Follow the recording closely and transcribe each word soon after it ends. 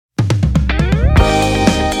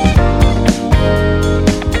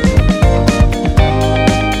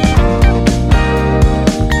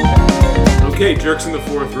Jerks in the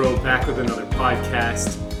Fourth Row, back with another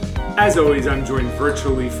podcast. As always, I'm joined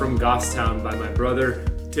virtually from Goffstown by my brother.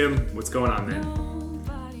 Tim, what's going on,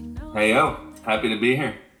 man? Hey, yo. Happy to be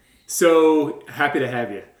here. So, happy to have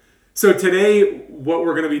you. So today, what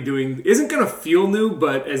we're going to be doing isn't going to feel new,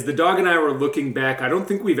 but as the dog and I were looking back, I don't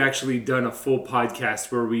think we've actually done a full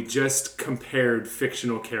podcast where we just compared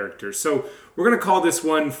fictional characters. So we're going to call this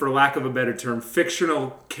one, for lack of a better term,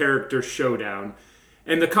 Fictional Character Showdown.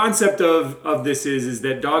 And the concept of this is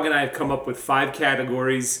that Dog and I have come up with 5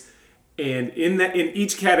 categories, and in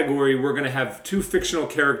each category we're going to have 2 fictional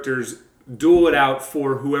characters duel it out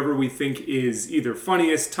for whoever we think is either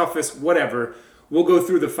funniest, toughest, whatever. We'll go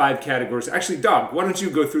through the 5 categories. Actually, Dog, why don't you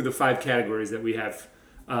go through the 5 categories that we have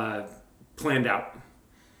planned out?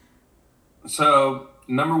 So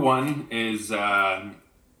number 1 is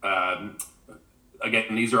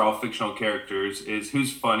again, these are all fictional characters, is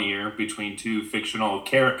who's funnier between 2 fictional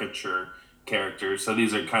caricature characters. So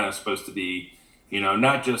these are kind of supposed to be,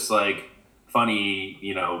 not just like funny,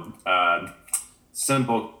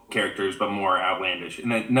 simple characters, but more outlandish.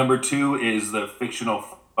 And then number 2 is the fictional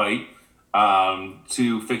fight.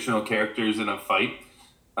 2 fictional characters in a fight,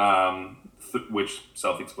 which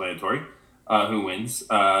self-explanatory, who wins.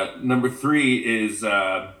 Number 3 is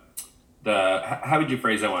how would you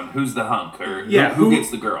phrase that one? Who's the hunk, or who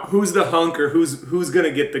gets the girl? Who's the hunk, or who's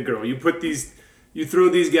gonna get the girl? You throw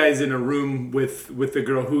these guys in a room with the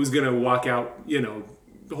girl. Who's gonna walk out?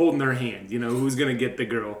 Holding their hand. Who's gonna get the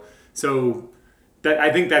girl? So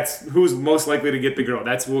I think that's who's most likely to get the girl.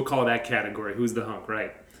 We'll call that category. Who's the hunk,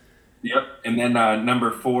 right? Yep. And then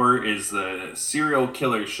number 4 is the serial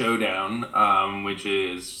killer showdown, which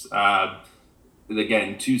is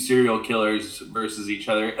again 2 serial killers versus each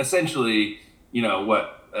other. Essentially,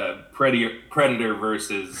 predator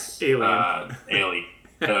versus alien. Alien.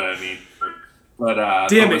 You know what I mean? But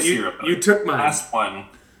damn it, you took mine. Last one.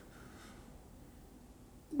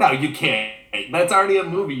 No, you can't. That's already a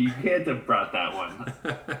movie. You can't have brought that one.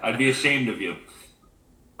 I'd be ashamed of you.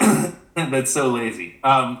 That's so lazy.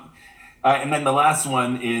 And then the last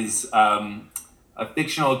one is a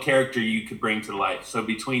fictional character you could bring to life. So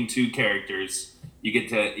between 2 characters,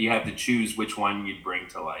 you have to choose which one you'd bring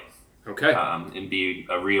to life. Okay. And be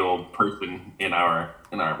a real person in our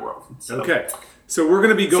world. So, okay. So we're going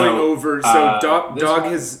to be going over. So Dog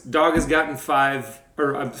has gotten 5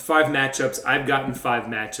 matchups. I've gotten 5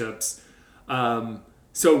 matchups.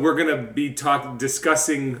 So we're going to be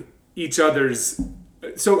discussing each other's.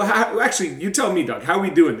 So actually, you tell me, Doug, how are we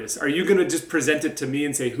doing this? Are you going to just present it to me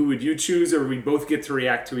and say, who would you choose, or we both get to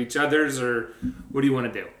react to each other's, or what do you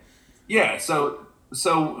want to do? Yeah, so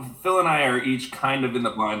Phil and I are each kind of in the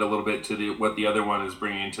blind a little bit to what the other one is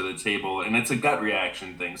bringing to the table, and it's a gut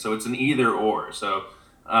reaction thing. So it's an either or. So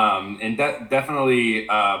definitely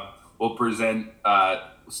we'll present,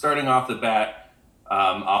 starting off the bat,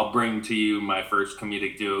 I'll bring to you my first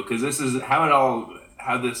comedic duo, because this is how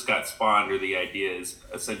this got spawned, or the idea is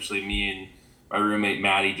essentially me and my roommate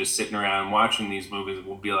Maddie just sitting around watching these movies.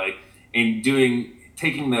 We'll be like, and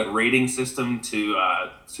taking the rating system to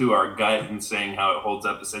our gut and saying how it holds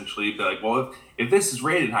up. Essentially, be like, well, if this is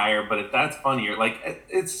rated higher, but if that's funnier, like it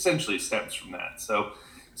essentially stems from that. So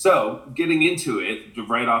getting into it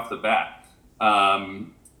right off the bat.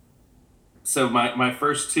 So my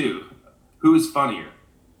first 2, who is funnier,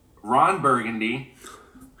 Ron Burgundy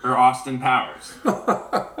or Austin Powers?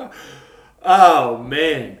 Oh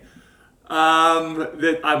man,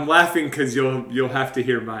 I'm laughing because you'll have to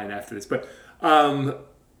hear mine after this, but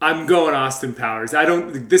I'm going Austin Powers.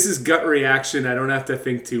 This is gut reaction. I don't have to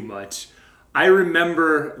think too much. I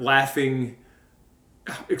remember laughing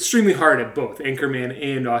extremely hard at both Anchorman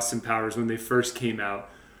and Austin Powers when they first came out,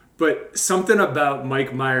 but something about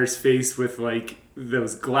Mike Myers' face with like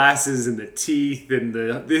those glasses and the teeth and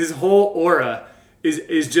his whole aura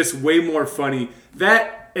is just way more funny.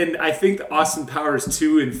 That, and I think Austin Powers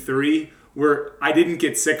 2 and 3, where I didn't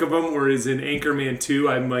get sick of them, whereas in Anchorman 2,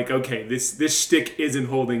 I'm like, okay, this shtick isn't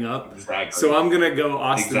holding up. Exactly. So I'm gonna go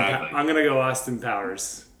Austin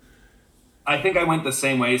Powers. I think I went the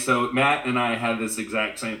same way. So Matt and I had this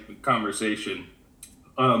exact same conversation,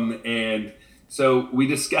 and so we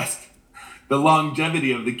discussed the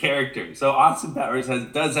longevity of the character. So Austin Powers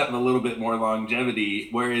does have a little bit more longevity,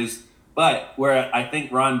 where I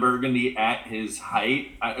think Ron Burgundy at his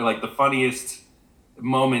height, like the funniest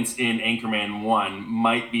moments in Anchorman 1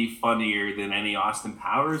 might be funnier than any Austin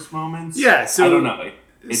Powers moments. Yeah, so I don't know.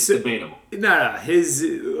 It's debatable. No.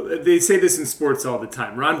 They say this in sports all the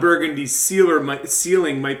time. Ron Burgundy's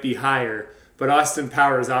ceiling might be higher, but Austin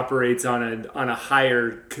Powers operates on a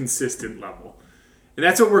higher consistent level. And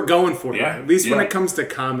that's what we're going for here. Yeah, At least when yeah. it comes to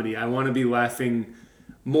comedy, I want to be laughing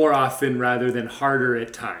more often rather than harder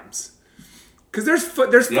at times. Because there's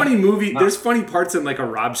funny there's funny parts in like a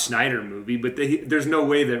Rob Schneider movie, but there's no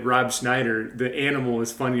way that Rob Schneider, the animal,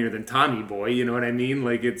 is funnier than Tommy Boy. You know what I mean?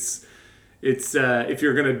 Like it's if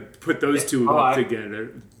you're gonna put those two up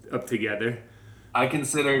together. I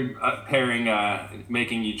considered pairing,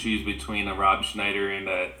 making you choose between a Rob Schneider and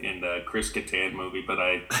a Chris Kattan movie, but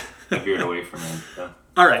I veered away from it. So.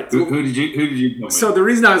 All right. Who did you come with? So the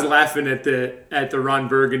reason I was laughing at the Ron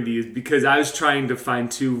Burgundy is because I was trying to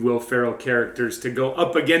find two Will Ferrell characters to go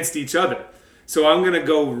up against each other. So I'm gonna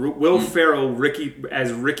go Will Ferrell,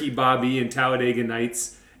 Ricky Bobby in Talladega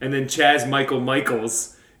Nights, and then Chaz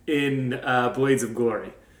Michaels in Blades of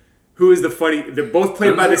Glory. Who is the funny? They're both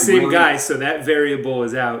played by the same guy, so that variable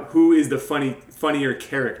is out. Who is the funnier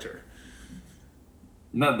character?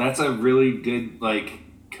 No, that's a really good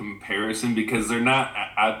comparison because they're not.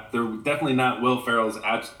 They're definitely not Will Ferrell's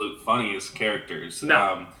absolute funniest characters.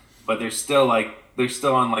 No. But they're still on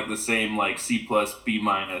the same C plus B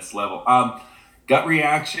minus level. Gut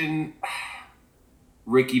reaction,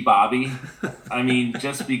 Ricky Bobby. I mean,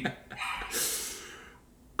 just be.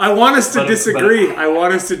 I want us to disagree,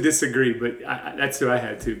 but that's who I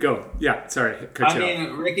had to go. Yeah, sorry, cut you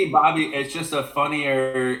off. Ricky Bobby. It's just a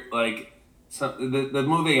funnier the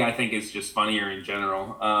movie. I think is just funnier in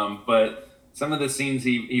general. But some of the scenes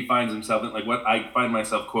he finds himself in, what I find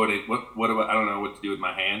myself quoting. What about? I don't know what to do with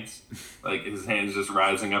my hands. His hands just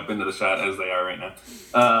rising up into the shot as they are right now.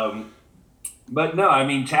 But no, I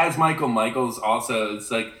mean Chaz Michaels also.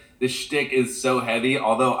 It's the shtick is so heavy,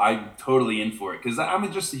 although I'm totally in for it because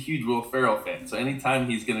I'm just a huge Will Ferrell fan. So anytime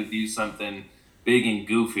he's going to do something big and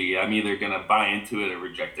goofy, I'm either going to buy into it or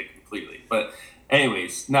reject it completely. But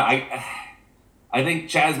anyways, no, I think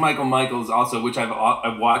Chaz Michaels also, which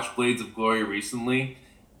I've watched Blades of Glory recently.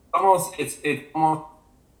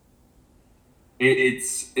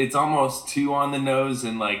 It's almost too on the nose,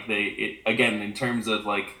 and again in terms of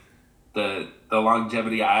the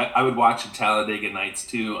longevity. I would watch Talladega Nights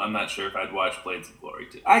too. I'm not sure if I'd watch Blades of Glory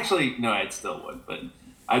too. Actually, no, I still would, but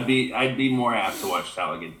I'd be more apt to watch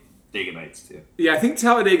Talladega Nights too. Yeah, I think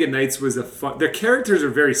Talladega Nights was a fun. Their characters are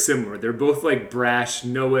very similar. They're both brash,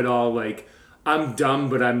 know-it-all. I'm dumb,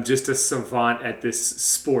 but I'm just a savant at this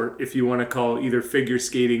sport. If you want to call either figure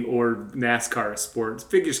skating or NASCAR a sport,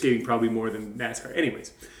 figure skating probably more than NASCAR.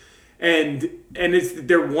 Anyways. And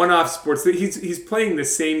they're one-off sports. He's playing the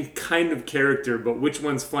same kind of character, but which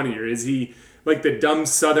one's funnier? Is he the dumb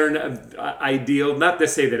Southern ideal? Not to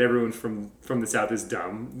say that everyone from the South is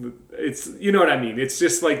dumb. It's you know what I mean. It's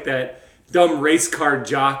just that dumb race car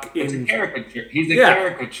jock. It's a caricature. He's a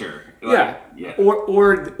caricature. Yeah.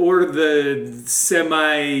 Or the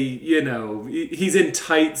semi. He's in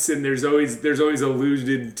tights, and there's always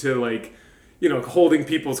alluded to holding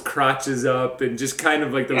people's crotches up and just kind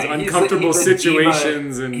of those uncomfortable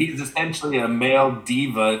situations. And he's essentially a male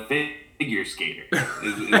diva figure skater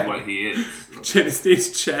is what he is. His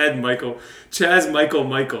name's Chaz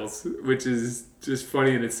Michaels, which is just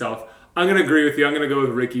funny in itself. I'm going to agree with you. I'm going to go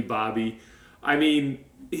with Ricky Bobby. I mean...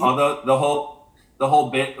 Although the whole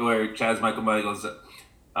bit where Chaz Michaels,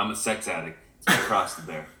 I'm a sex addict. It's across the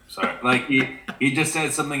bear. Sorry. He just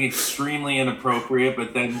said something extremely inappropriate,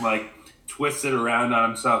 but then twists it around on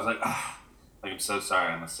himself. I'm so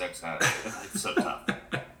sorry. I'm a sex addict. It's so tough.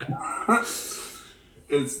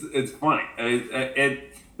 It's funny.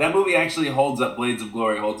 That movie actually holds up. Blades of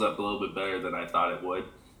Glory holds up a little bit better than I thought it would.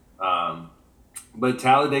 But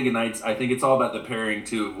Talladega Nights, I think it's all about the pairing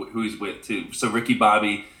too, who he's with too. So Ricky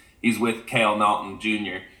Bobby, he's with Cale Naughton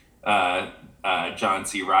Jr., John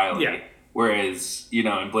C. Reilly. Yeah. Whereas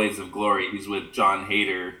in Blades of Glory, he's with John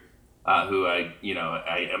Hader. Who I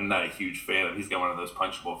am not a huge fan of. He's got one of those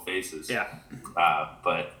punchable faces. Yeah.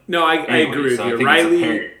 But no, I agree with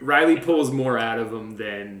you. Riley pulls more out of him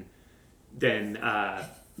than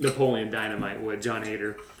Napoleon Dynamite would. John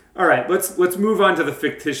Hader. All right, let's move on to the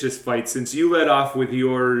fictitious fight. Since you led off with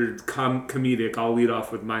your comedic, I'll lead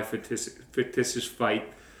off with my fictitious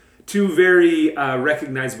fight. Two very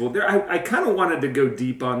recognizable. I kind of wanted to go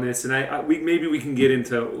deep on this, and maybe we can get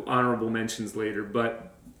into honorable mentions later, but.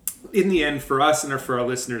 In the end, for us and for our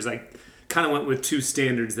listeners, I kind of went with two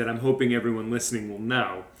standards that I'm hoping everyone listening will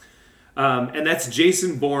know. And that's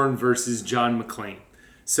Jason Bourne versus John McClane.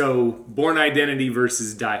 So, Bourne Identity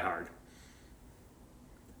versus Die Hard.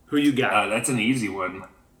 Who you got? That's an easy one.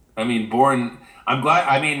 I mean, Bourne... I'm glad...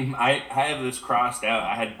 I mean, I have this crossed out.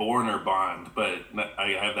 I had Bourne or Bond, but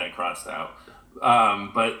I have that crossed out.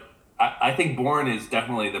 But I think Bourne is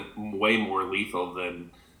definitely way more lethal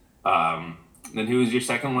than... Then who was your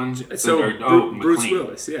second one? Bruce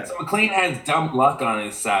Willis, yeah. So McClane has dumb luck on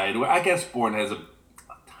his side. Well, I guess Bourne has a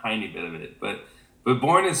tiny bit of it, but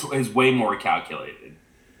Bourne is way more calculated.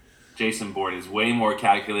 Jason Bourne is way more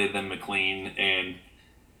calculated than McClane, and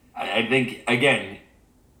I think, again,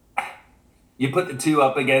 you put the two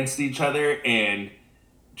up against each other, and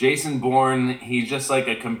Jason Bourne, he's just like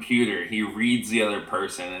a computer. He reads the other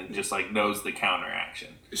person and just like knows the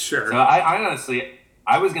counteraction. Sure. So I honestly,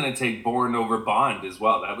 I was going to take Bourne over Bond as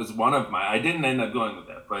well. That was one of my, I didn't end up going with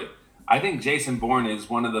that, but I think Jason Bourne is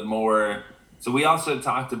one of the more, so we also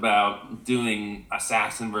talked about doing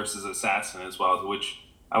assassin versus assassin as well, which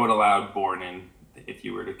I would allow Bourne in if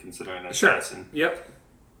you were to consider an assassin. Sure. Yep.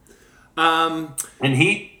 And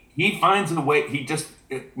he finds a way, he just,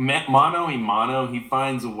 mano a mano, he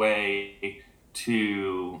finds a way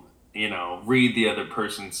to, read the other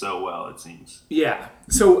person so well, it seems. Yeah.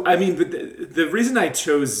 So, I mean, the reason I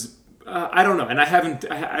chose, I don't know, and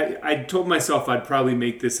I told myself I'd probably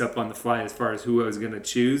make this up on the fly as far as who I was going to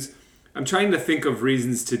choose. I'm trying to think of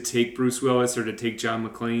reasons to take Bruce Willis or to take John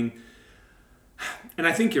McClane. And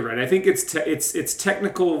I think you're right. I think it's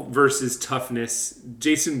technical versus toughness,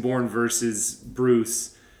 Jason Bourne versus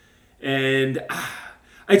Bruce. And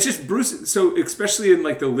it's just Bruce. So especially in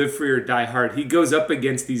like the Live Free or Die Hard, he goes up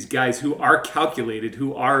against these guys who are calculated,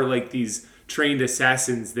 who are like these trained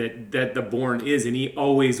assassins that the Bourne is, and he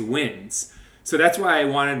always wins. So that's why I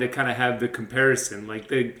wanted to kind of have the comparison, like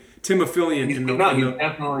the Timophilian. He's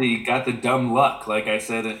definitely got the dumb luck, like I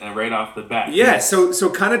said right off the bat. Yeah. So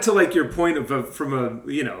kind of to like your point from a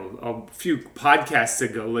few podcasts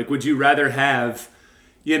ago, like would you rather have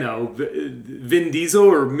Vin Diesel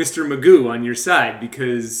or Mr. Magoo on your side,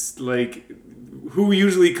 because like who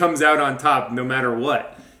usually comes out on top no matter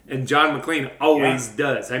what? And John McClane always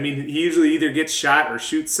does. I mean, he usually either gets shot or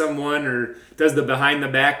shoots someone or does the behind the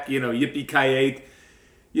back, yippee-ki-yay,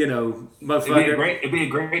 motherfucker. It'd be a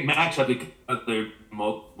great matchup because there are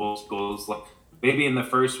multiple schools. Like maybe in the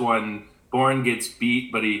first one, Bourne gets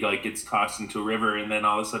beat, but he like gets tossed into a river, and then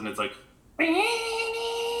all of a sudden it's like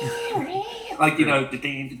like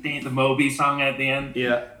the Moby song at the end.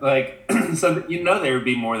 Yeah. Like so there would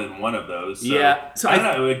be more than one of those. So, yeah. So I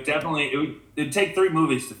don't know. It'd take 3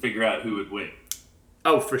 movies to figure out who would win.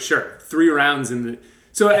 Oh, for sure. 3 rounds in the.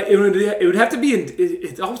 So it would have to be.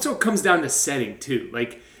 It also comes down to setting too.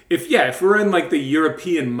 Like if we're in like the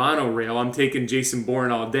European monorail, I'm taking Jason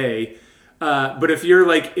Bourne all day. But if you're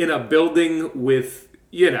like in a building with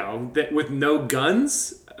with no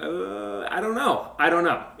guns. I don't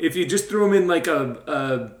know. If you just threw them in like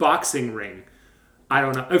a boxing ring, I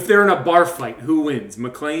don't know. If they're in a bar fight, who wins?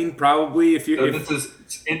 McClane probably.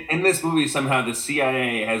 In this movie, somehow the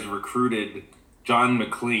CIA has recruited John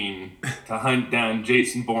McClane to hunt down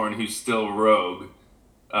Jason Bourne, who's still rogue.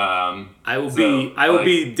 I will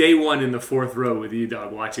be day one in the 4th row with you,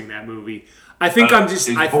 dog, watching that movie. I think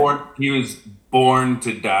he was born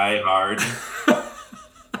to die hard.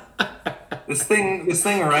 This thing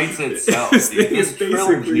writes itself. This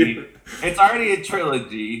trilogy. It's already a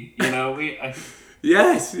trilogy.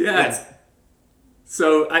 Yes.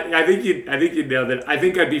 So I think you nailed it. I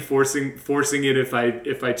think I'd be forcing it if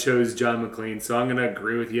I chose John McClane. So I'm gonna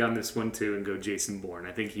agree with you on this one too and go Jason Bourne.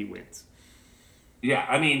 I think he wins. Yeah,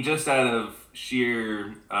 I mean, just out of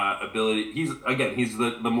sheer ability, he's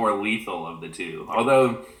the more lethal of the two.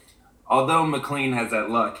 Although McClane has that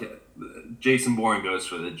luck, Jason Bourne goes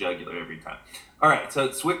for the jugular every time. All right, so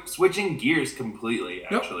switching gears completely.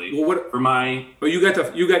 Actually, nope. Well, for my you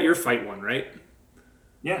got your fight one, right?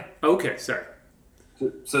 Yeah. Okay, sorry.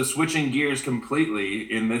 So switching gears completely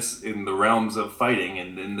in the realms of fighting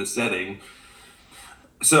and in the setting.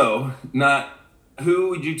 So who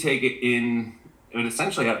would you take it in? It would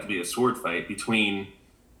essentially have to be a sword fight between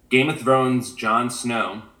Game of Thrones Jon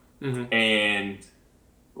Snow and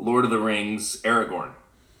Lord of the Rings Aragorn.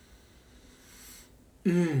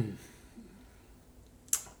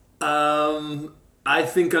 I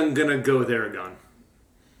think I'm gonna go with Aragorn.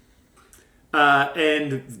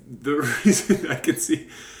 And the reason I can see,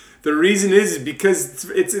 the reason is because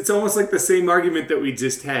it's almost like the same argument that we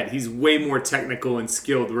just had. He's way more technical and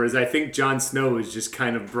skilled, whereas I think Jon Snow is just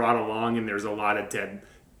kind of brought along, and there's a lot of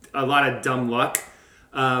dumb luck.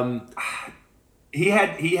 He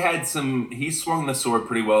swung the sword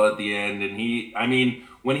pretty well at the end, and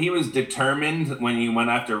when he was determined, when he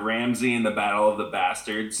went after Ramsay in the Battle of the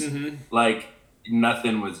Bastards, like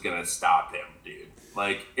nothing was gonna stop him, dude.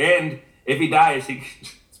 Like, and if he dies,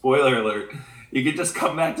 spoiler alert, he could just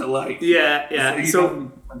come back to life. Yeah.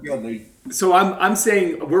 So I'm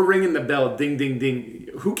saying we're ringing the bell, ding, ding, ding.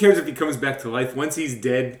 Who cares if he comes back to life? Once he's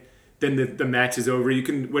dead, then the match is over. You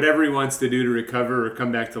can whatever he wants to do to recover or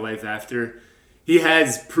come back to life after. He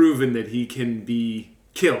has proven that he can be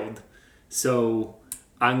killed. So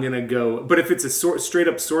I'm gonna go. But if it's a straight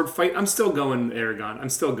up sword fight, I'm still going Aragorn. I'm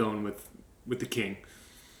still going with the king.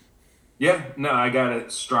 Yeah, no, I got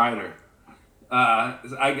it. Strider.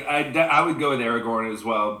 I would go with Aragorn as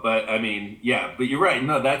well, but I mean, yeah, but you're right.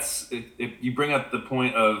 No, that's if you bring up the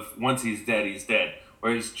point of once he's dead, he's dead.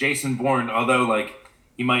 Whereas Jason Bourne, although like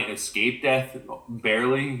he might escape death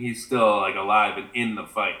barely, he's still like alive and in the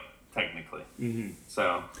fight technically. Mm-hmm.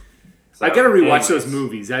 So I gotta rewatch those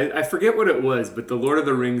movies. I forget what it was, but the Lord of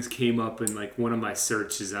the Rings came up in like one of my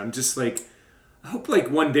searches. I'm just like, I hope like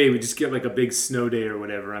one day we just get like a big snow day or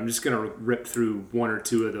whatever. I'm just gonna rip through one or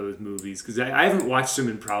two of those movies because I haven't watched them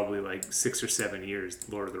in probably like 6 or 7 years.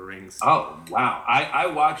 Lord of the Rings. Oh wow, I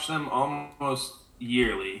watch them almost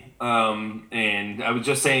yearly. And I was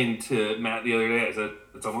just saying to Matt the other day, I said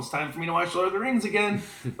it's almost time for me to watch Lord of the Rings again.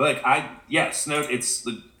 But like it's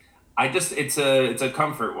a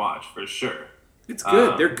comfort watch for sure. It's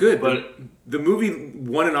good. They're good. But the movie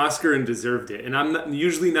won an Oscar and deserved it. And I'm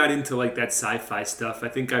usually not into like that sci-fi stuff. I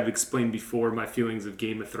think I've explained before my feelings of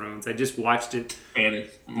Game of Thrones. I just watched it. And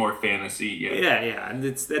it's more fantasy, yeah. Yeah. And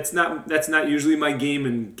that's not usually my game.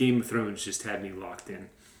 And Game of Thrones just had me locked in.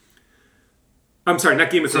 I'm sorry, not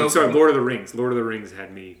Game of Thrones. Sorry, Lord of the Rings. Lord of the Rings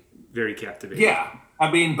had me very captivated. Yeah, I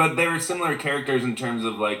mean, but they were similar characters in terms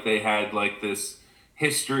of like they had like this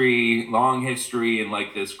long history, and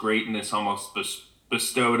like this greatness almost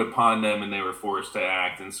bestowed upon them, and they were forced to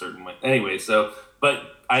act in certain ways. Anyway, but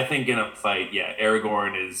I think in a fight, yeah,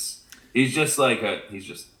 Aragorn he's just so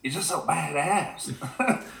badass.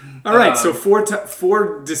 All right, so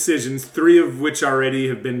four decisions, 3 of which already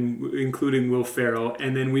have been, including Will Ferrell,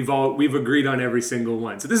 and then we've agreed on every single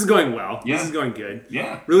one. So this is going well. Yeah. This is going good.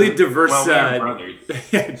 Yeah, really diverse. Well, we're brothers.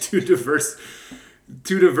 Yeah, two diverse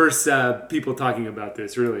people talking about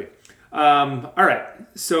this. Really. All right.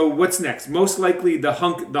 So what's next? Most likely the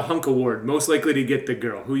hunk award. Most likely to get the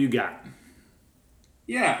girl. Who you got?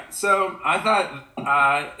 Yeah, so I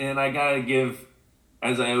thought, and I gotta give,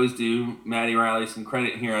 as I always do, Maddie Riley some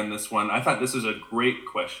credit here on this one. I thought this was a great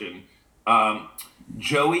question.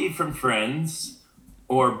 Joey from Friends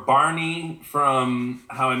or Barney from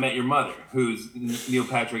How I Met Your Mother, who's Neil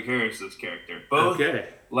Patrick Harris's character. Both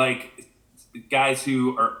like guys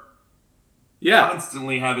who are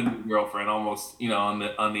constantly having a girlfriend, almost on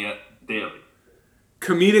the daily.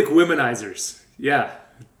 Comedic womenizers. Yeah.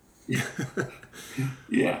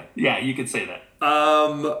 Yeah, you could say that.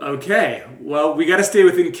 Okay. Well, we got to stay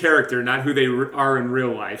within character, not who they are in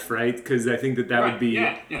real life, right? Because I think that would be...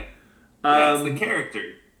 Yeah. It's the character.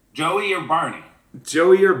 Joey or Barney?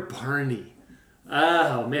 Joey or Barney?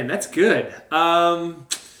 Oh, man, that's good. I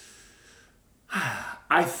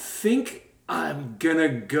think I'm going to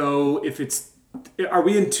go if it's... Are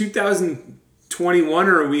we in 2021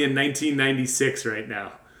 or are we in 1996 right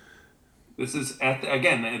now? This is at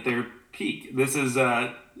their peak. This is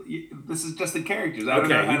just the characters.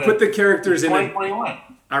 Okay, you put the characters in 2021.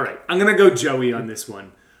 All right, I'm gonna go Joey on this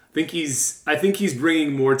one. I think he's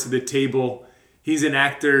bringing more to the table. He's an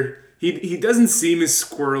actor. He doesn't seem as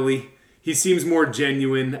squirrely. He seems more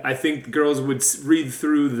genuine. I think girls would read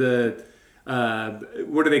through the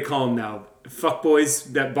what do they call them now?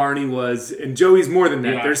 Fuckboys that Barney was, and Joey's more than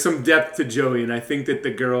that. Yeah. There's some depth to Joey, and I think that the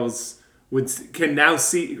girls can now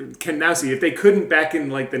see if they couldn't back in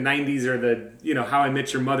like the 90s or the How I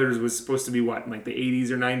Met Your Mother was supposed to be what in like the 80s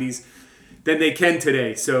or 90s, then they can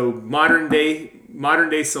today. So modern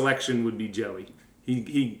day selection would be Joey.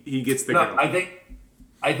 He gets the girl.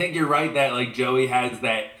 I think you're right that like Joey has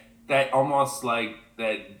that almost like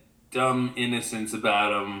that dumb innocence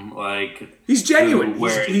about him, like he's genuine.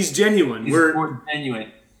 He's genuine. He's more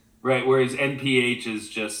genuine, right? Whereas NPH is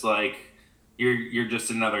just like you're just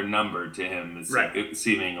another number to him, right?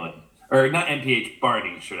 Seemingly, or not NPH,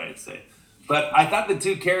 Barney, should I say? But I thought the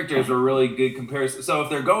two characters were really good comparison. So if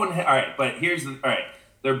they're going, all right, but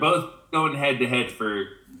they're both going head to head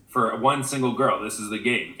for one single girl. This is the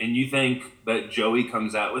game, and you think that Joey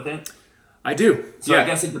comes out with it? I do. So I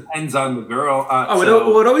guess it depends on the girl. It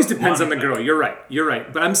always depends on the girl. You're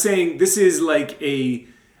right. But I'm saying this is like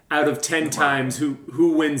out of 10 times who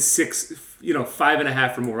wins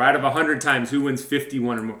 5.5 or more. Out of 100 times who wins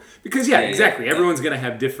 51 or more. Because exactly. Everyone's going to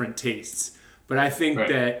have different tastes. But I think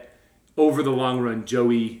that over the long run,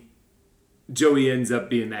 Joey ends up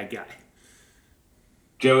being that guy.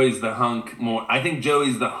 Joey's the hunk more. I think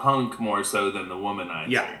Joey's the hunk more so than the womanizer.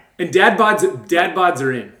 Yeah. And dad bods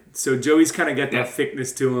are in. So Joey's kind of got that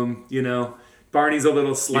thickness to him, Barney's a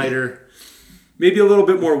little slighter. maybe a little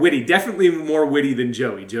bit more witty. Definitely more witty than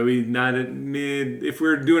Joey. Joey, not a mid. If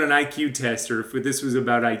we're doing an IQ test, or if this was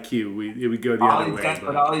about IQ, it would go the other way.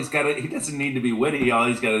 But all he's got to, he doesn't need to be witty. All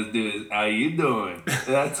he's got to do is, "How you doing?"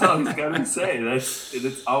 That's all he's got to say.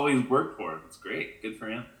 It's always worked for him. It's great. Good for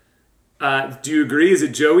him. Do you agree? Is it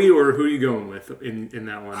Joey, or who are you going with in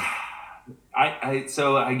that one?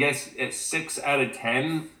 So I guess at 6 out of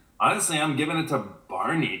 10, honestly, I'm giving it to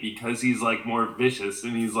Barney because he's like more vicious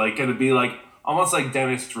and he's like gonna be like almost like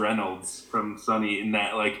Dennis Reynolds from Sunny in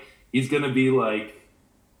that like he's gonna be like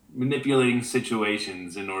manipulating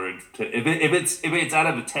situations in order to if it's out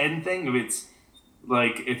of a 10 thing, if it's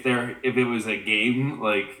like if it was a game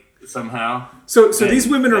like somehow. So these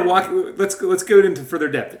women are walking. Let's go into further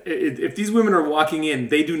depth. If these women are walking in,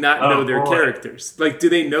 they do not know their characters. Like, do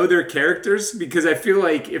they know their characters? Because I feel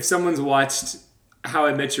like if someone's watched How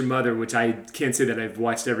I Met Your Mother, which I can't say that I've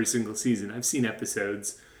watched every single season, I've seen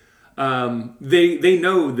episodes. They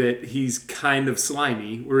know that he's kind of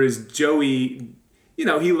slimy, whereas Joey,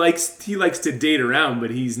 he likes to date around,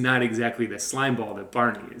 but he's not exactly the slime ball that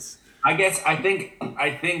Barney is. I think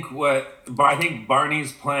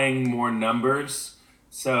Barney's playing more numbers,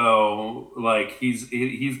 so like he's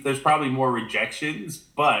there's probably more rejections,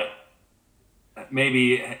 but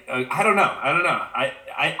maybe I don't know.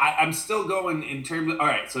 I'm still going in terms of, all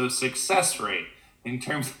right. So success rate in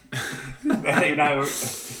terms of,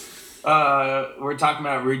 we're talking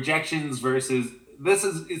about rejections versus. This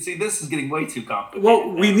is getting way too complicated.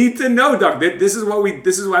 Well, we need to know, Doug. This is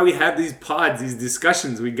why we have these pods, these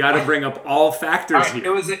discussions. We got to bring up all factors here.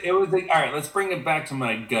 All right. Let's bring it back to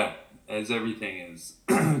my gut, as everything is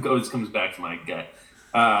always comes back to my gut,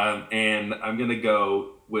 and I'm gonna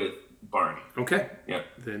go with Barney. Okay. Yep.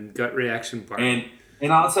 Then gut reaction, Barney.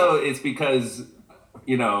 And also it's because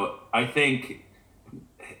I think.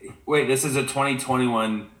 Wait, this is a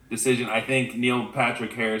 2021. Decision. I think Neil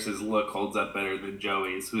Patrick Harris's look holds up better than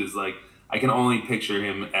Joey's, who's like I can only picture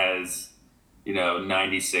him as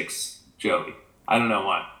 96 Joey. I don't know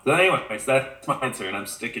why. So anyways, that's my answer, and I'm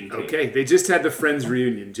sticking to it. Okay, they just had the Friends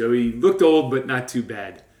reunion. Joey looked old, but not too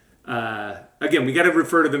bad. Again, we got to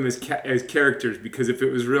refer to them as characters because if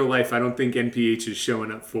it was real life, I don't think NPH is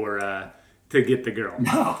showing up for to get the girl.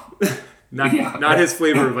 No, not his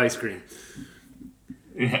flavor of ice cream.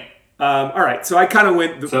 Yeah. All right, so I kind of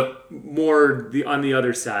went more on the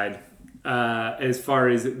other side as far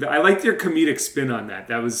as I liked your comedic spin on that.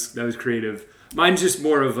 That was creative. Mine's just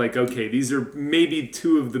more of like, okay, these are maybe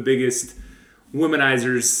two of the biggest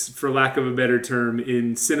womanizers, for lack of a better term,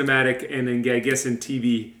 in cinematic and I guess in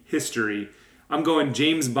TV history. I'm going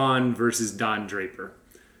James Bond versus Don Draper.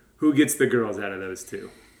 Who gets the girls out of those two?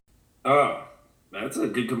 Oh, that's a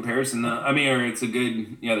good comparison. I mean, or it's a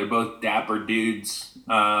good, they're both dapper dudes.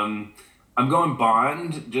 I'm going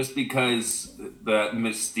Bond just because the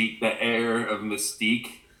mystique, the air of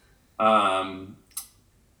mystique. I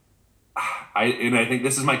think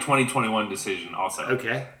this is my 2021 decision also.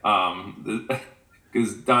 Okay.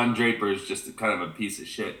 Because Don Draper is just kind of a piece of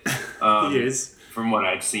shit. He is. From what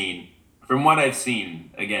I've seen,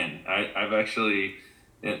 again, I've actually,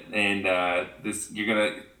 a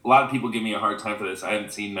lot of people give me a hard time for this. I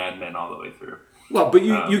haven't seen Mad Men all the way through. Well, but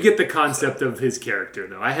you get the concept of his character,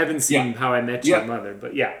 though. I haven't seen How I Met Your Mother,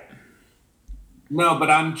 but yeah. No, but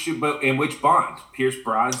in which Bond? Pierce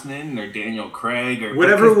Brosnan or Daniel Craig or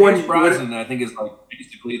whatever one? Pierce Brosnan, I think, is like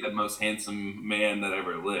basically the most handsome man that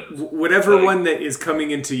ever lived. Whatever one that is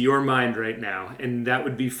coming into your mind right now, and that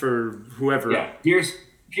would be for whoever. Yeah,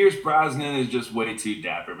 Pierce Brosnan is just way too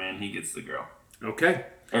dapper, man. He gets the girl. Okay.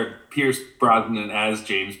 Or Pierce Brosnan as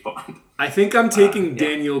James Bond. I think I'm taking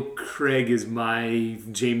Daniel Craig as my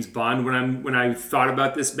James Bond when I thought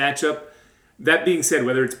about this matchup. That being said,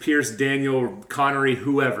 whether it's Pierce, Daniel, Connery,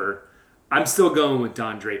 whoever, I'm still going with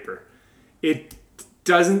Don Draper. It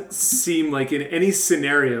doesn't seem like in any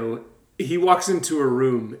scenario he walks into a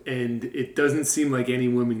room and it doesn't seem like any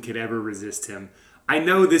woman could ever resist him. I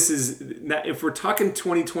know this is if we're talking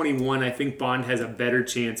 2021, I think Bond has a better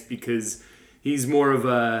chance because he's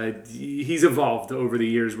he's evolved over the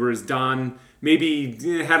years, whereas Don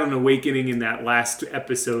maybe had an awakening in that last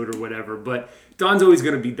episode or whatever. But Don's always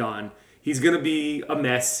going to be Don. He's going to be a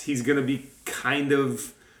mess. He's going to be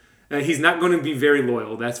he's not going to be very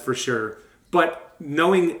loyal, that's for sure. But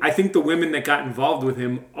I think the women that got involved with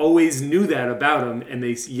him always knew that about him, and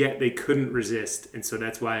yet they couldn't resist. And so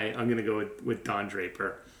that's why I'm going to go with Don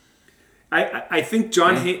Draper. I think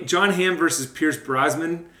John Hamm versus Pierce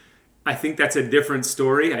Brosnan, I think that's a different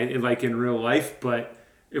story, like in real life. But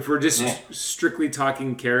if we're just strictly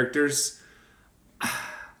talking characters,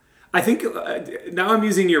 I think now I'm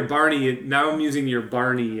using your Barney. Now I'm using your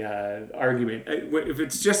Barney argument. If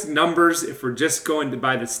it's just numbers, if we're just going to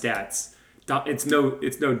by the stats, it's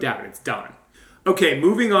no doubt it's Don. Okay,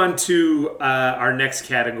 moving on to our next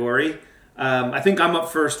category. I think I'm up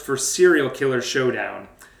first for serial killer showdown.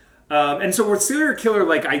 And so with serial killer,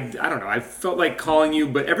 like I don't know, I felt like calling you,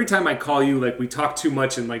 but every time I call you, like we talk too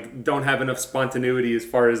much and like don't have enough spontaneity as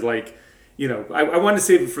far as like, I wanted to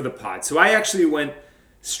save it for the pod. So I actually went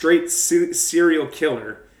straight serial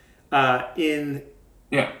killer in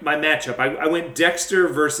my matchup. I went Dexter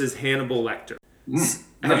versus Hannibal Lecter.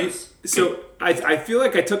 Nice. I feel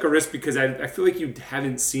like I took a risk because I feel like you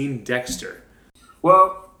haven't seen Dexter.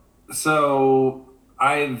 Well, so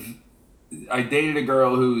I dated a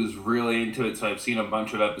girl who's really into it, so I've seen a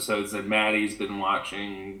bunch of episodes, and Maddie's been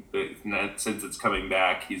watching it since it's coming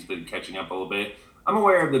back. He's been catching up a little bit. I'm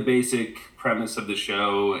aware of the basic premise of the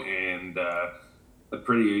show, and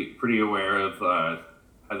pretty aware of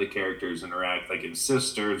how the characters interact, like his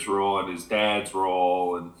sister's role and his dad's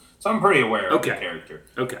role, and so I'm pretty aware of the character.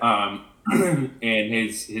 Okay. And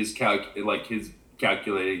his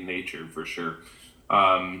calculating nature for sure.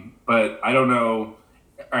 But I don't know.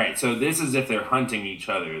 All right, so this is if they're hunting each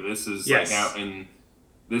other. This is like out in.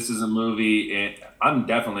 This is a movie, and I'm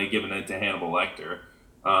definitely giving it to Hannibal Lecter.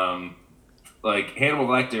 Like Hannibal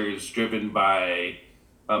Lecter is driven by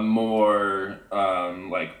a more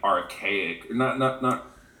like archaic, not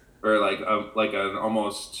or like an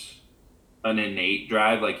almost an innate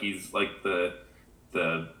drive. Like he's like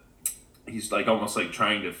he's like almost like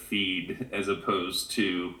trying to feed, as opposed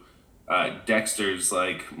to Dexter's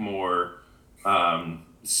like more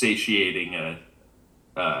satiating an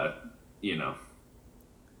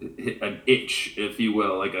itch, if you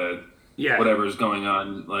will, like whatever's going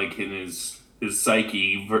on like in his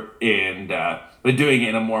psyche, and but doing it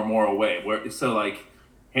in a more moral way. So like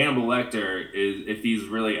Hannibal Lecter is, if he's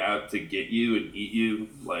really out to get you and eat you,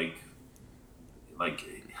 like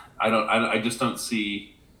I just don't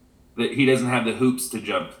see that he doesn't have the hoops to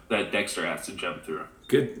jump that Dexter has to jump through.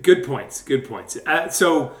 Good points.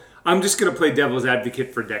 So I'm just going to play devil's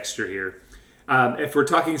advocate for Dexter here. If we're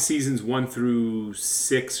talking seasons 1 through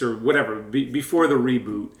 6 or whatever, before the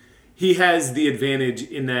reboot, he has the advantage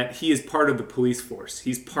in that he is part of the police force.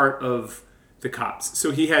 He's part of the cops.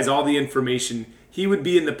 So he has all the information. He would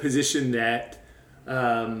be in the position that,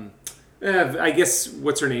 I guess,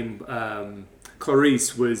 what's her name?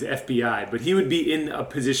 Clarice was FBI, but he would be in a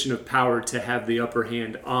position of power to have the upper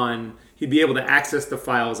hand on. He'd be able to access the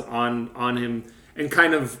files on him and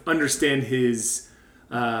kind of understand his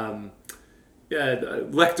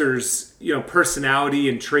Lecter's personality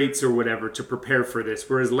and traits or whatever to prepare for this.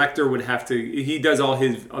 Whereas Lecter would have to, he does all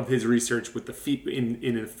his research with the feet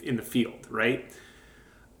in the field, right?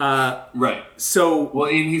 Right. So well,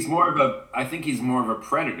 and he's more of a. I think he's more of a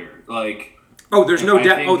predator. Like there's no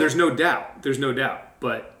doubt. There's no doubt.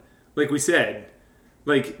 But like we said,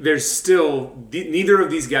 like there's still neither of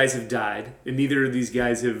these guys have died, and neither of these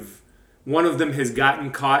guys have. One of them has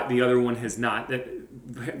gotten caught, the other one has not.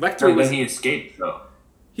 Lecter but he escaped though.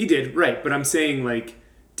 He did, right? But I'm saying like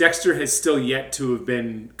Dexter has still yet to have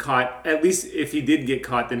been caught. At least if he did get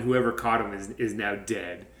caught, then whoever caught him is now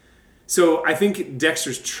dead. So I think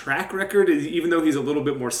Dexter's track record is, even though he's a little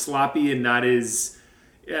bit more sloppy and not as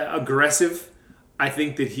aggressive, I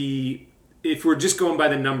think that if we're just going by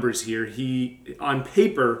the numbers here, he on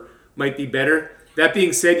paper might be better. That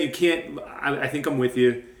being said, you can't. I think I'm with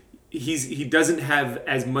you. He doesn't have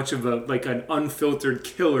as much of an unfiltered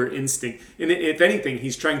killer instinct, and if anything,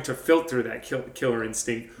 he's trying to filter that killer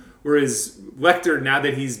instinct. Whereas Lecter, now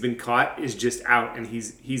that he's been caught, is just out, and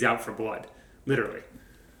he's out for blood, literally.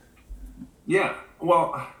 Yeah,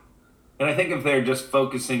 well, and I think if they're just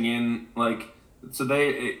focusing in,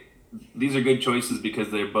 these are good choices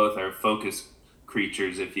because they both are focus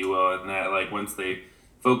creatures, if you will, and that once they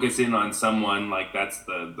focus in on someone, that's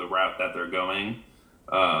the route that they're going.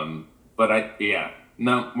 But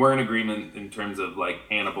we're in agreement in terms of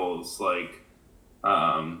Hannibal's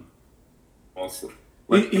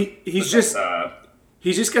he's just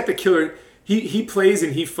got the killer. He plays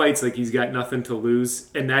and he fights like he's got nothing to lose,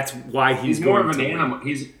 and that's why he's more of an animal.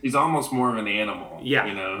 He's almost more of an animal.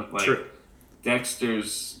 Yeah, true. Dexter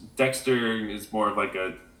is more of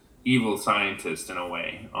a evil scientist in a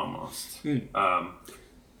way, almost.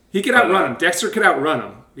 He could outrun him. Dexter could outrun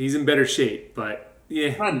him. He's in better shape, but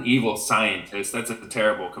yeah. Not an evil scientist. That's a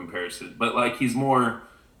terrible comparison. But he's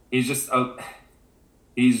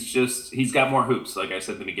got more hoops, like I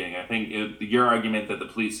said at the beginning. I think your argument that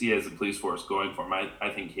he has the police force going for him, I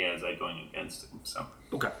think he has that going against him. So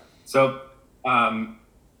okay. So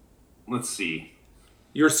let's see.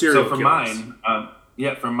 Your serial So for killers.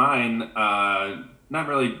 mine, not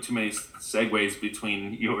really too many segues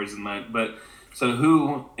between yours and mine, but so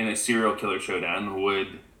who in a serial killer showdown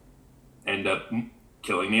would end up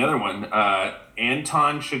killing the other one?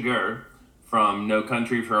 Anton Chigurh from No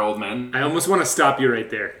Country for Old Men. I almost want to stop you right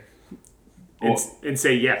there and, Oh. and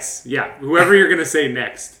say yes. Yeah, whoever you're going to say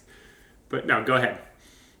next. But no, go ahead.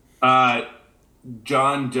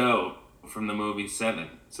 John Doe from the movie Seven.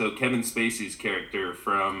 So Kevin Spacey's character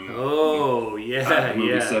from Oh, yeah,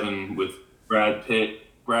 movie yeah. Seven with Brad Pitt,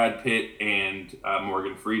 and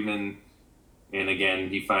Morgan Freeman, and again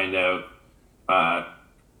he find out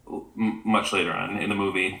much later on in the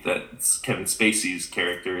movie that Kevin Spacey's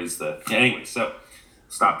character is the. Anyway, so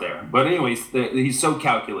stop there. But anyways, he's so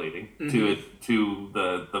calculating to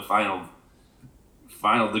the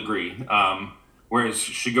final degree. Whereas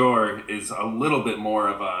Chigurh is a little bit more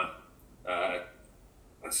of a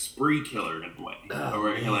spree killer in a way,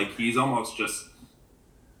 where like he's almost just.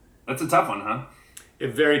 That's a tough one, huh? A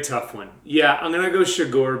very tough one. Yeah, I'm gonna go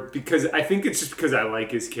Chigurh because I think it's just because I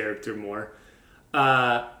like his character more.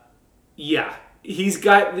 Yeah, he's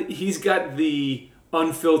got the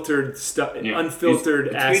unfiltered stuff, unfiltered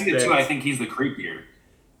Between aspect. the two, I think he's the creepier.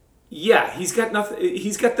 Yeah, he's got nothing.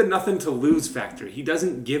 He's got the nothing to lose factor. He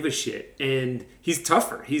doesn't give a shit, and he's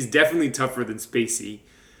tougher. He's definitely tougher than Spacey.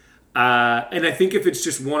 And I think if it's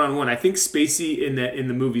just one-on-one, I think Spacey in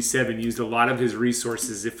the movie Seven used a lot of his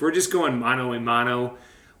resources. If we're just going mano a mano,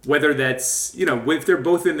 whether that's if they're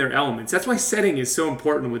both in their elements, that's why setting is so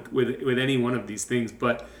important with any one of these things.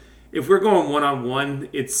 But if we're going one-on-one,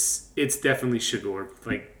 it's definitely Chigurh.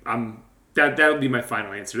 Like that'll be my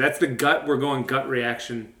final answer. That's the gut. We're going gut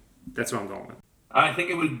reaction. That's what I'm going with. I think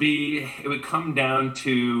it would come down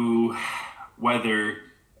to whether.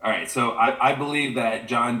 All right, so I believe that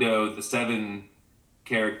John Doe, the Seven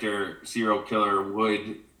character serial killer,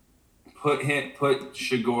 would put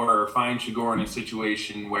Chigurh or find Chigurh in a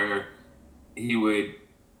situation where he would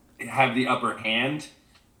have the upper hand,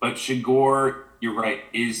 but Chigurh, you're right,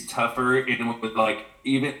 is tougher and would like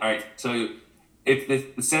even. All right, so if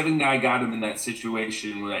the Seven guy got him in that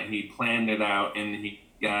situation that he planned it out and he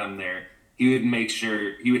got him there, he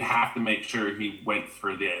would have to make sure he went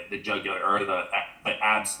for the jugular or the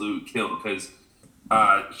absolute kill, because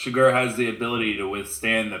Chigurh has the ability to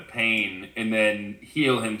withstand the pain and then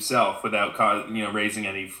heal himself without raising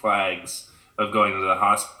any flags of going to the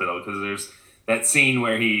hospital. Because there's that scene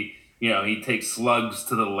where he takes slugs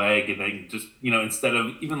to the leg and then just instead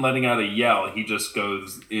of even letting out a yell, he just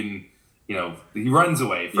goes in. He runs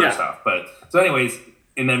away first off. But so anyways,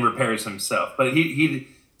 and then repairs himself. But he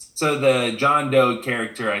So the John Doe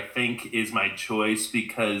character, I think, is my choice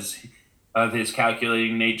because of his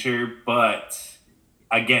calculating nature. But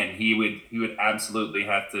again, he would absolutely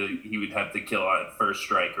have to kill on first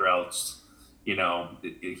strike, or else,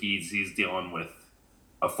 he's dealing with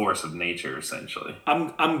a force of nature essentially.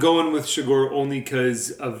 I'm going with Chigurh only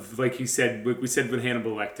because of, like you said, what we said with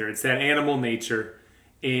Hannibal Lecter. It's that animal nature.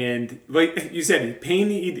 And like you said, pain,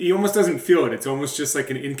 he almost doesn't feel it. It's almost just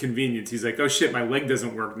like an inconvenience. He's like, oh shit, my leg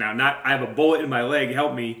doesn't work now. I have a bullet in my leg,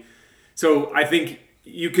 help me. So I think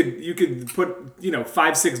you could put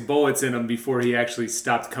 5-6 bullets in him before he actually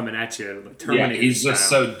stopped coming at you. Like Terminator he's just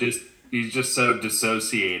style. he's just so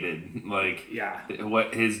dissociated. Like Yeah.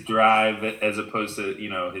 what his drive as opposed to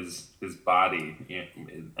his body.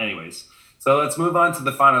 Anyways, so let's move on to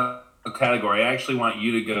the final category. I actually want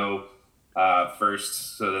you to go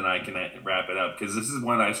first, so then I can wrap it up, because this is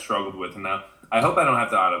one I struggled with, and now I hope I don't have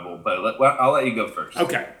to audible, but I'll let you go first.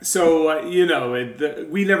 Okay, so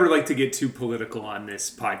we never like to get too political on this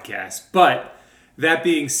podcast, but that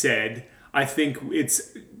being said, I think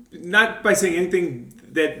it's not by saying anything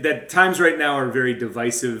that times right now are very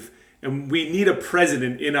divisive, and we need a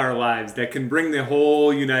president in our lives that can bring the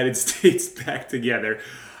whole United States back together.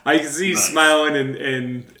 I see you smiling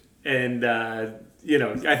and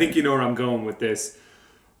I think you know where I'm going with this.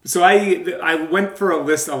 So I went for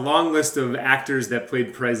a long list of actors that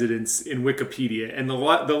played presidents in Wikipedia, and the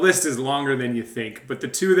list is longer than you think. But the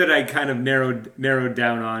two that I kind of narrowed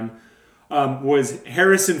down on was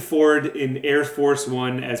Harrison Ford in Air Force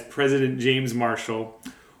One as President James Marshall,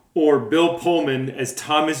 or Bill Pullman as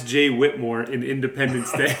Thomas J. Whitmore in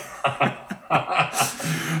Independence Day.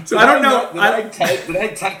 So I don't know. Did I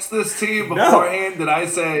text this to you beforehand? No. Did I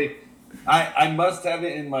say? I must have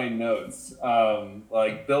it in my notes.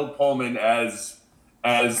 Like Bill Pullman as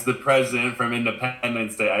the president from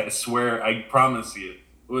Independence Day. I swear, I promise you,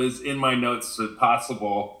 was in my notes if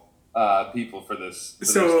possible. people for this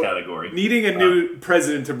So, category. needing a new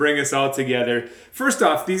president to bring us all together. First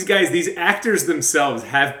off, these actors themselves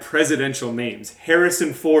have presidential names.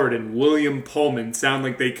 Harrison Ford and William Pullman sound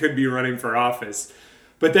like they could be running for office.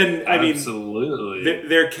 But then, I mean, absolutely,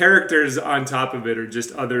 their characters on top of it are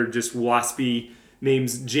just other just waspy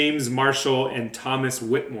names, James Marshall and Thomas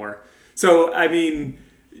Whitmore. So, I mean,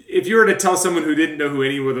 if you were to tell someone who didn't know who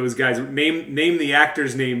any of those guys, name the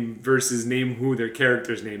actor's name versus name who their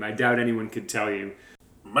character's name, I doubt anyone could tell you.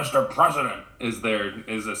 Mr. President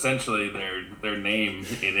is essentially their name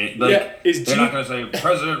in it. Like, they're not going to say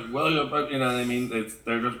President William, but you know what I mean? They're just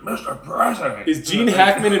Mr. President. Is Gene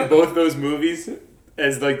Hackman in both those movies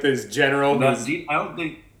as like this general? No,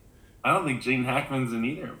 I don't think Gene Hackman's in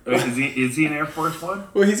either. Is he in Air Force One?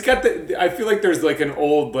 Well, he's got I feel like there's like an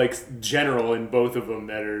old like general in both of them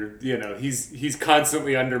that are, you know, he's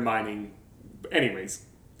constantly undermining. Anyways,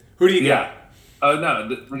 who do you got? Oh no,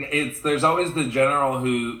 there's always the general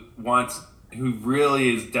who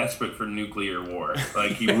really is desperate for nuclear war.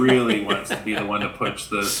 Like he really wants to be the one to push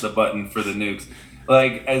the button for the nukes.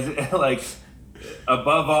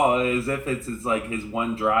 Above all, as if it's his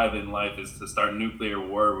one drive in life is to start nuclear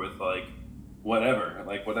war with whatever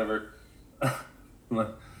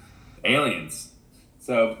aliens.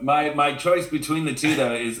 So my choice between the two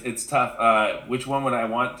though is it's tough. Which one would I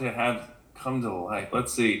want to have come to life?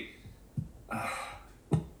 Let's see.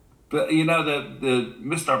 But you know the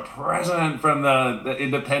Mr. President from the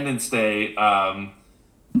Independence Day,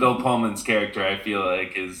 Bill Pullman's character, I feel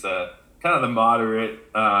like is kind of the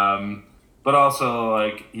moderate. But also,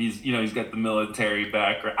 like, he's got the military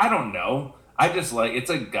background. I don't know. I just it's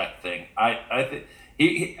a gut thing. I think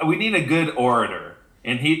we need a good orator,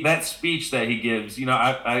 and that speech that he gives. You know,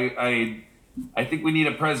 I think we need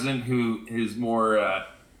a president who is more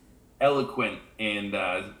eloquent and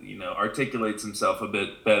articulates himself a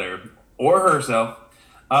bit better, or herself.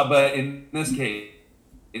 But in this case,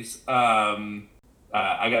 it's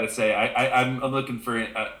I gotta say, I'm looking for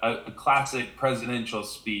a classic presidential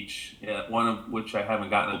speech, one of which I haven't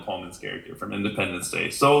gotten a Pullman's character from Independence Day,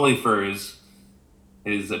 solely for his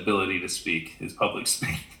ability to speak, his public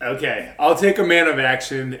speak. Okay, I'll take a man of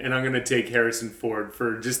action, and I'm gonna take Harrison Ford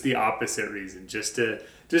for just the opposite reason, just to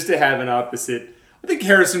have an opposite. I think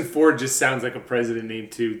Harrison Ford just sounds like a president name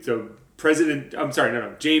too. So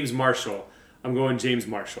James Marshall. I'm going James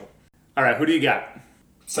Marshall. All right, who do you got?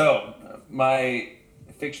 So my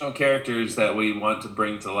fictional characters that we want to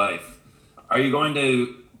bring to life. Are you going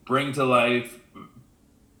to bring to life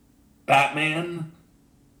Batman,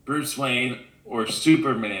 Bruce Wayne, or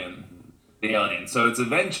Superman, the alien? So it's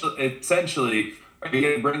essentially, are you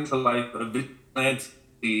going to bring to life a vigilante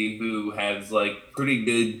who has pretty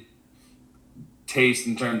good taste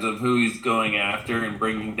in terms of who he's going after and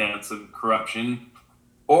bringing down some corruption,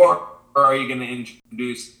 or are you going to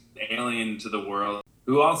introduce the alien to the world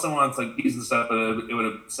who also wants peace and stuff, but it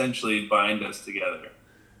would essentially bind us together?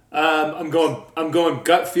 I'm going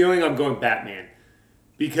gut feeling. I'm going Batman,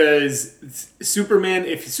 because Superman.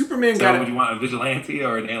 If Superman would you want a vigilante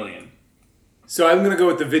or an alien? So I'm going to go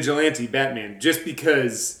with the vigilante Batman, just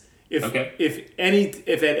because if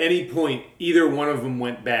at any point either one of them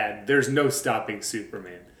went bad, there's no stopping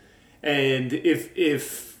Superman, and if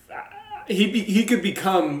he could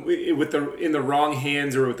become in the wrong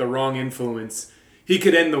hands or with the wrong influence, he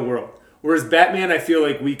could end the world. Whereas Batman, I feel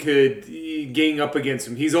like we could gang up against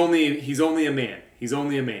him. He's only a man. He's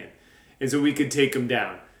only a man, and so we could take him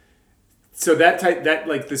down. So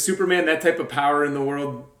the Superman, that type of power in the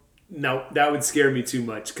world, no, that would scare me too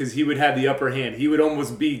much, because he would have the upper hand. He would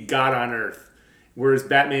almost be God on Earth. Whereas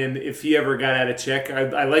Batman, if he ever got out of check,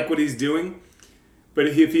 I like what he's doing, but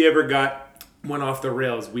if he ever got one off the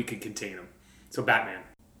rails, we could contain him. So Batman.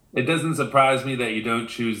 It doesn't surprise me that you don't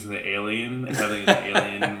choose the alien, having an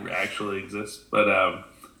alien actually exists. But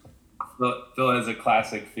Phil has a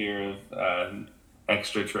classic fear of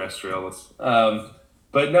extraterrestrials.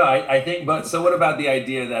 But no, I think. But so, what about the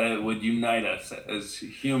idea that it would unite us as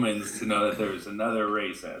humans to know that there's another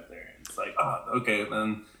race out there? It's like, okay,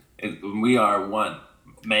 then we are one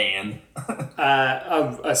man.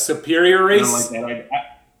 A superior race. You don't like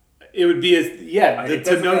that? It would be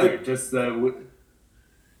to know that just.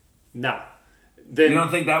 No. Then, you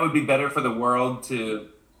don't think that would be better for the world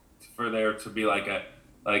for there to be and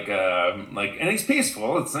it's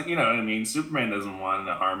peaceful. It's you know what I mean. Superman doesn't want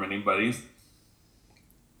to harm anybody.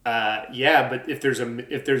 Yeah, but if there's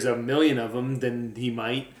a million of them, then he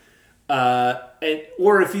might.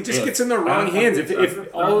 Or if he just gets in the wrong hands, if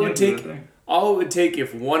all it would take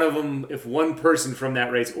if one person from that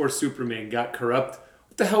race or Superman got corrupt,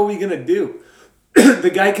 what the hell are we gonna do?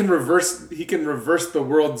 the guy can reverse. He can reverse the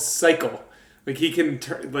world's cycle. Like he can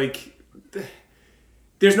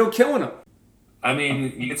there's no killing him. I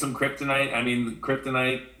mean, you get some kryptonite. I mean,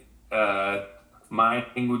 kryptonite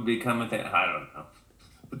mining would become a thing. I don't know.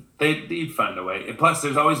 But they'd find a way. And plus,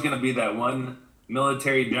 there's always going to be that one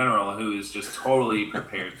military general who is just totally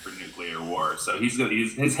prepared for nuclear war. So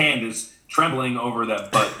his hand is trembling over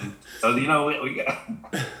that button. So we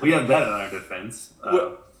have that in our defense.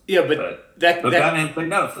 Yeah, but Batman. But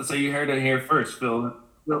no. So you heard it here first. Phil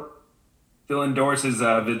endorses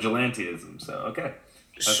vigilantism. So okay.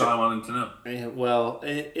 That's all I wanted to know. Well,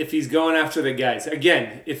 if he's going after the guys,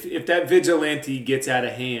 again, if that vigilante gets out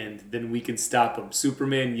of hand, then we can stop him.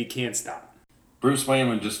 Superman, you can't stop. Bruce Wayne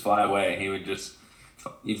would just fly away.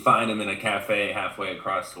 You'd find him in a cafe halfway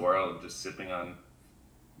across the world, just sipping on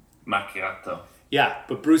macchiato. Yeah,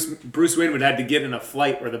 but Bruce Wayne would have to get in a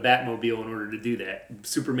flight or the Batmobile in order to do that.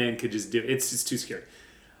 Superman could just do it. It's just too scary.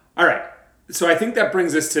 All right. So I think that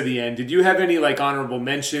brings us to the end. Did you have any honorable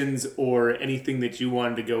mentions or anything that you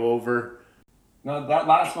wanted to go over? No, that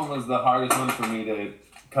last one was the hardest one for me to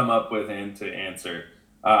come up with and to answer.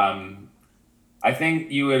 I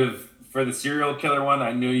think you would have, for the serial killer one,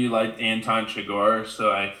 I knew you liked Anton Chigurh,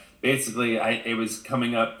 so it was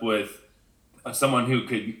coming up with someone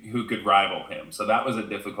who could rival him. So that was a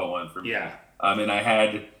difficult one for me. Yeah. And I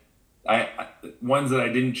had ones that I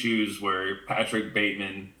didn't choose were Patrick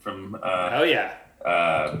Bateman from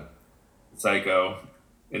Psycho,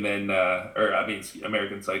 and then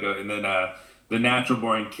American Psycho, and then the Natural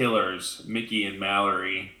Born Killers, Mickey and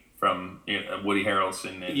Mallory from Woody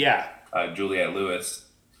Harrelson and Juliette Lewis.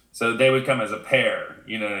 So they would come as a pair.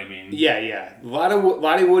 You know what I mean? Yeah. A lot of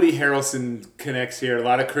Woody Harrelson connects here. A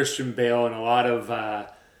lot of Christian Bale and a lot of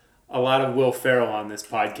Will Ferrell on this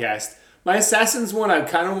podcast. My Assassins one, I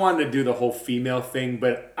kind of wanted to do the whole female thing,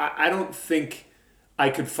 but I don't think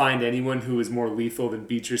I could find anyone who was more lethal than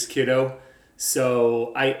Beatrice Kiddo.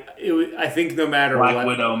 So I think no matter what... Black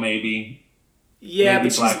Widow, maybe. Yeah, maybe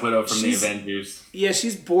but Black Widow from the Avengers. Yeah,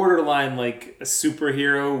 she's borderline like a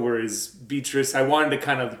superhero, whereas Beatrice, I wanted to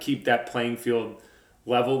kind of keep that playing field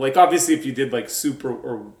level. Like, obviously, if you did like Super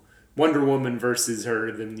or Wonder Woman versus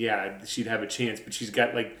her, then yeah, she'd have a chance. But she's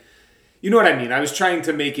got like... You know what I mean? I was trying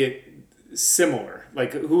to make it similar.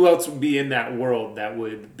 Like, who else would be in that world that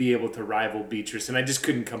would be able to rival Beatrice? And I just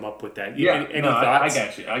couldn't come up with that. Any thoughts?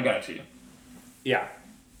 I got you. Yeah.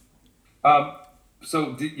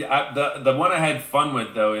 So the one I had fun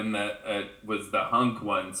with though was the Hunk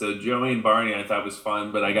one. So Joey and Barney I thought was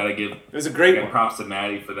fun, but I gotta give it was a great one. Props to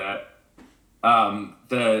Maddie for that.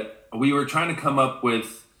 We were trying to come up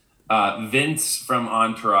with Vince from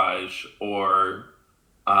Entourage or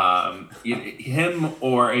him,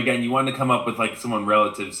 or again, you wanted to come up with like someone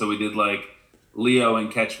relative, so we did like Leo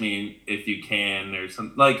and Catch Me If You Can or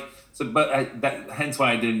something like so. But hence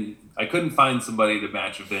why I couldn't find somebody to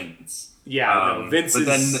match Vince. Yeah,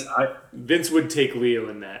 Vince would take Leo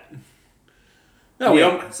in that. No,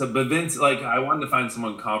 yeah. But Vince, like, I wanted to find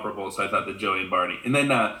someone comparable, so I thought the Joey and Barney, and then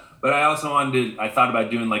but I also I thought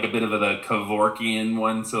about doing like a bit of the Kevorkian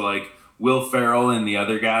one, so like Will Ferrell and the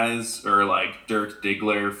other guys, or like Dirk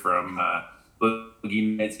Diggler from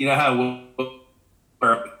Boogie Nights. You know how Will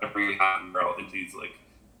Ferrell every hot and girl thinks he's like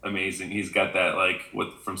amazing. He's got that like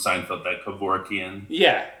from Seinfeld, that Kevorkian.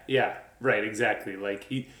 Yeah, right, exactly. Like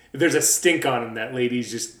there's a stink on him that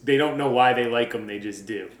ladies just they don't know why they like him, they just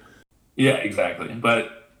do. Yeah, exactly.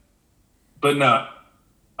 But no.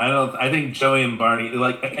 I think Joey and Barney,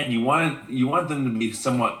 like, again, you want them to be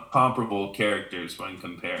somewhat comparable characters when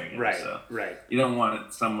comparing. Right, so right. You don't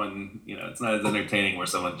want someone, it's not as entertaining where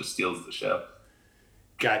someone just steals the show.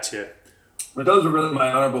 Gotcha. But those are really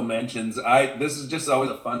my honorable mentions. This is just always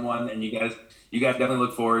a fun one, and you guys definitely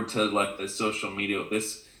look forward to like the social media.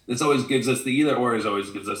 This always gives us the either or always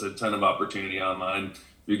gives us a ton of opportunity online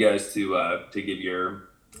for you guys to give your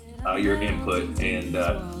input, and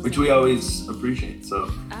which we always appreciate.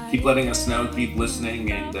 So keep letting us know, keep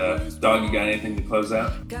listening, and Dog, you got anything to close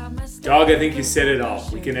out? Dog, I think you said it all.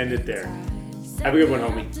 We can end it there. Have a good one,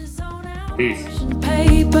 homie. Peace.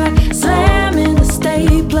 Paper, slamming the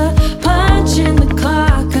stapler.